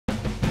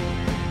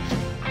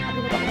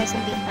guys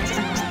ng beef sa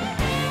sambusa.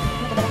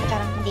 Ano ko dalawang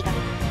kutsarang mantika.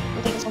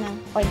 2 tablespoon ng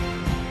oil.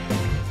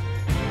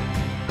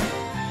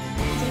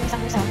 Kasi yung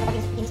sambusa, kapag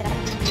hindi sila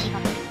dapat hindi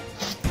mantika.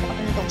 Kapag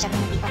tumito, siya ng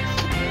mantika.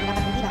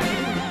 Dapat hindi lang.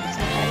 Kasi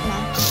nagkakalit na.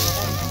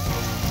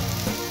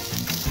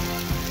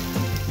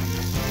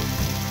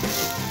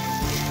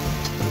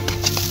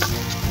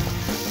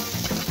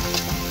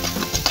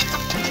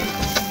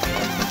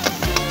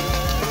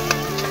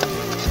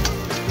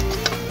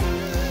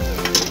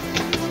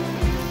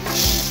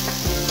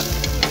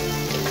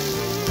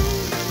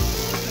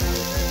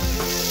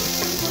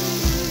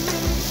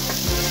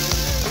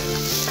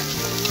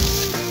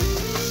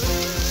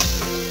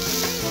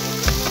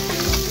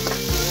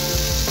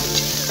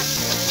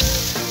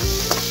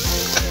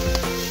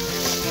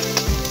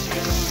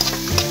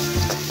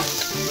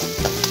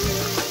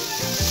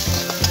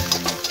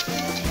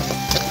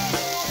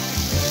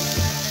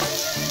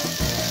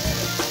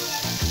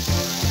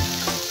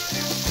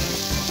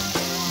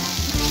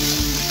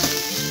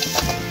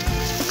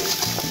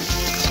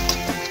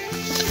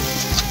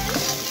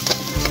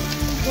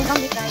 Yung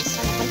ground beef guys,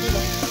 1 kilo.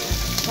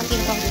 1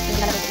 kilo ground beef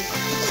yung lalagay dito.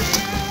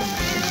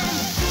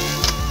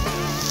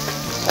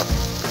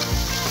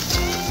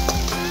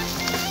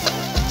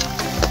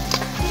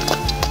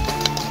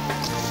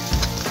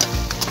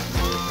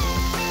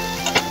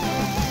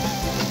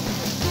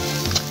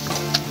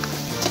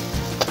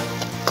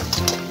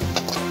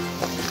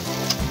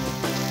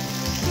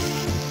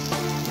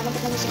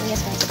 Malambot lang yung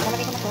sibuyas guys.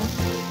 Lalagay ko na po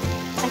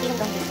 1 kilo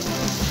ground beef.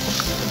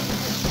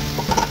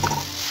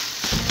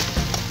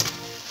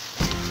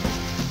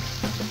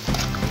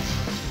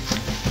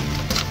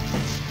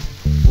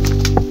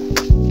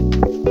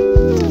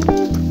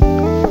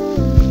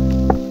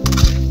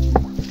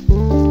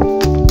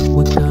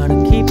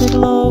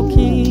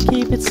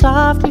 Keep it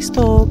softly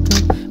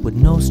spoken, with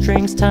no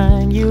strings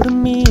tying you to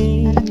me.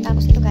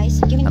 Tapos ito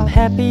guys, I'm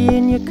happy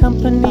in your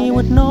company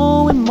with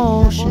no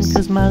emotion,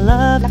 cause my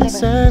love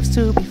deserves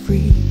to be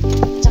free.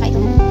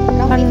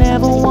 I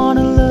never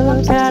wanna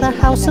look at a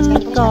house in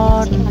the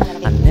garden,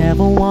 I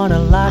never wanna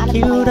lock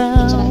you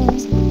down.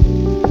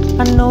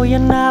 I know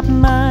you're not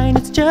mine,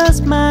 it's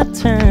just my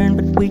turn,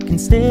 but we can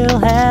still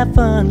have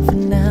fun for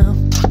now.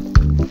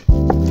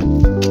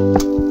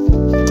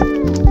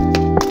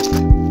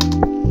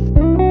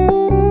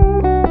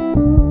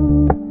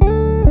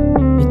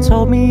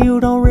 Told me you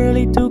don't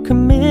really do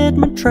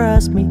commitment,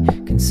 trust me,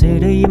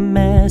 consider your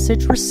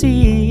message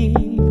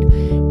received.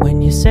 When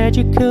you said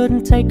you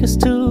couldn't take us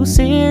too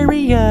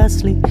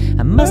seriously,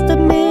 I must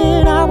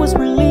admit I was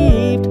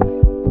relieved.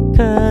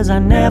 Cause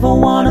I never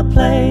wanna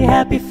play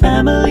happy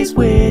families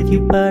with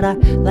you, but I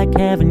like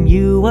having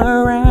you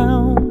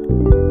around.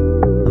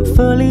 I'm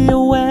fully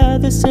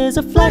aware this is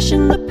a flash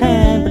in the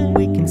pan, but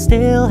we can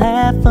still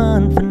have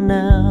fun for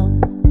now.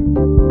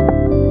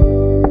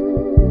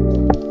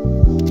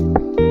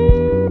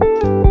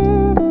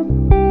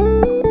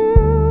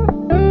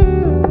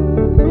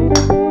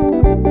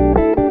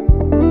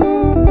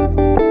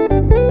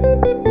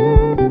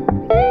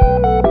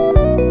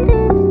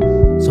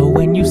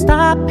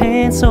 Stop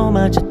paying so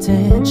much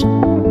attention,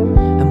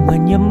 and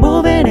when you're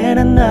moving in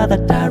another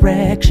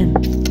direction,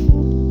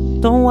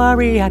 don't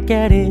worry, I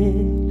get it.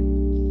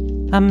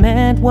 I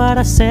meant what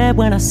I said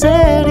when I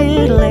said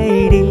it,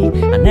 lady.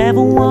 I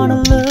never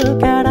wanna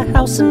look at a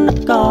house in the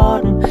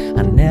garden,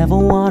 I never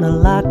wanna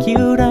lock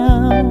you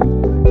down.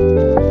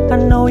 I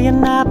know you're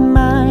not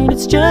mine,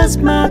 it's just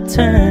my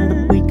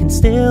turn, but we can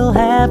still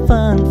have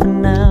fun for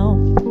now.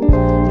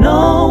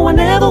 No, I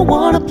never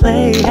wanna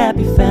play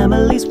happy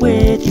families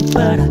with you,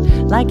 but I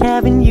like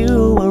having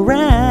you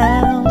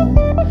around.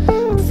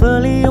 I'm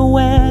fully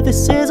aware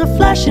this is a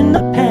flash in the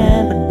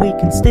pan, but we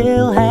can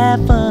still have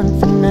fun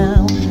for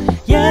now.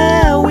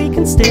 Yeah, we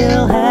can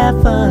still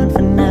have fun for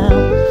now.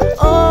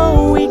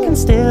 Oh, we can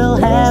still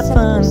have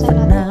fun for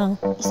now.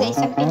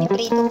 Isa-isang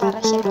piniprito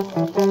para siya.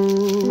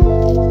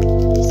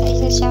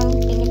 Isa-isa siyang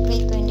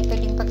piniprito, hindi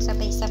pwedeng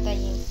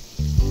pagsabay-sabayin.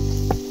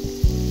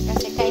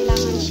 Kasi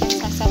kailangan siyang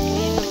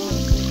sasabuyan ng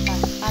mantika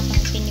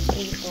habang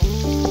piniprito.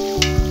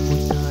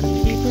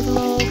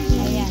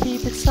 Ayan.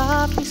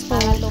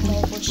 Para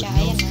lumubo siya.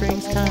 Ayan,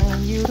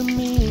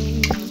 lumubo.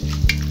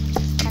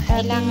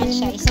 Kailangan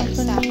siya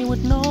isa-isa.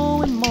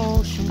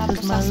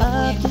 Tapos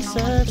sasabuyan ng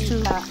mantika.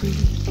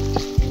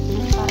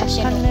 Para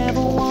siya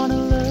lumubo.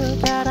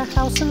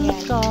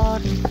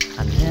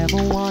 I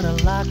never wanna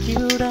lock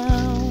you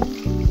down.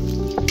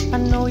 I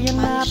know you're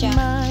not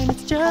mine,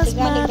 it's just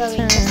my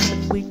turn.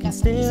 We can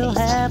still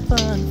have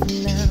fun for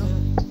now.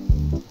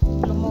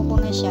 Lumubo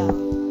na siya.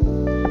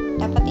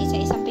 Dapat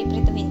isa-isang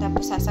piprituhin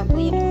tapos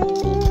sasabuyan ng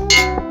mantika.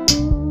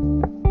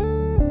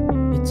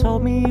 You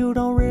told me you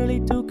don't really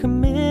do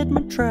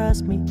commitment,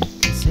 trust me,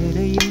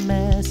 consider your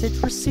message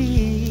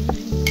received.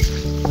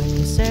 When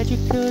you said you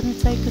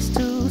couldn't take us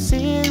too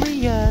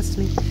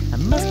seriously, I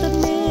must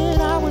admit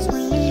I was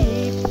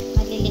relieved.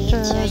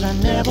 Cause I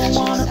never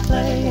wanna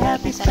play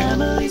happy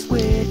families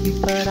with you,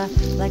 but I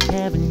like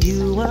having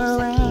you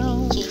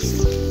around.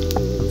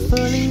 I'm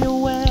fully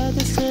aware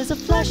this is a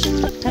flash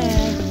in the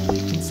pan, but we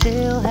can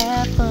still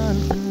have fun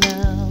for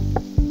now.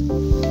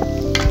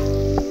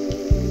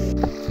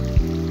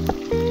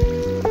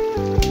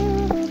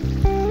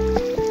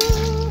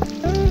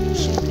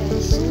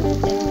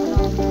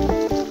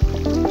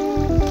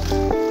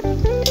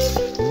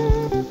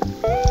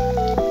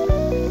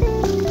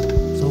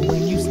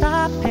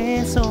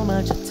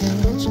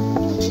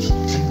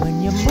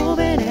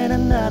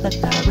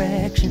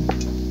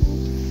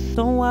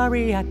 Don't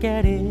worry, I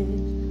get it.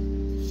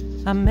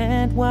 I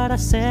meant what I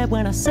said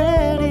when I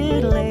said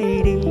it,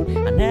 lady.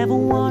 I never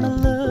wanna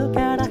look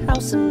at a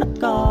house in the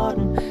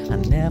garden. I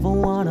never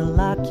wanna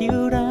lock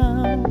you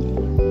down.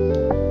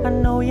 I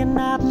know you're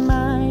not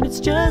mine, it's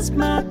just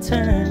my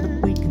turn,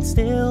 but we can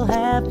still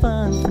have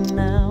fun for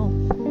now.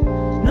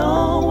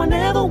 No, I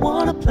never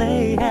wanna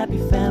play happy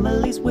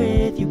families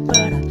with you, but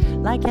I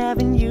like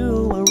having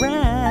you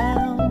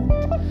around.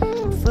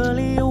 I'm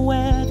fully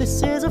aware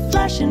this is a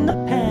flash in the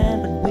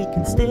pan, but we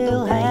can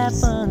still have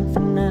fun for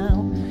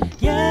now.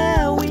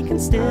 Yeah, we can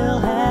still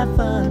have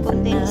fun for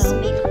now.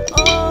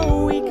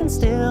 Oh, we can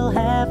still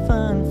have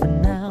fun for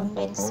now.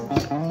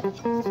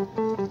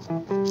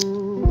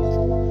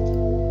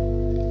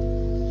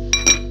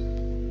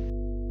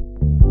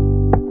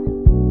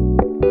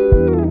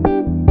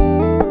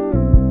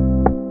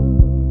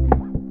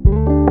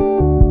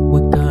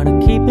 We're gonna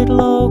keep it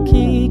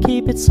low-key,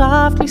 keep it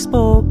softly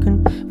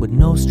spoken, with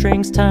no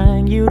strings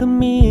tying you to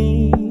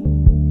me.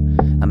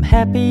 I'm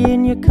happy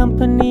in your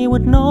company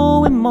with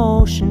no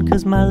emotion,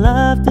 'cause my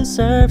love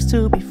deserves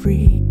to be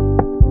free.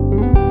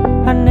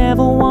 I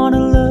never wanna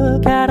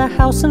look at a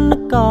house in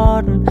the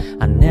garden.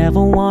 I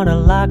never wanna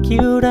lock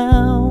you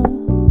down.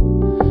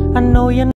 I know you're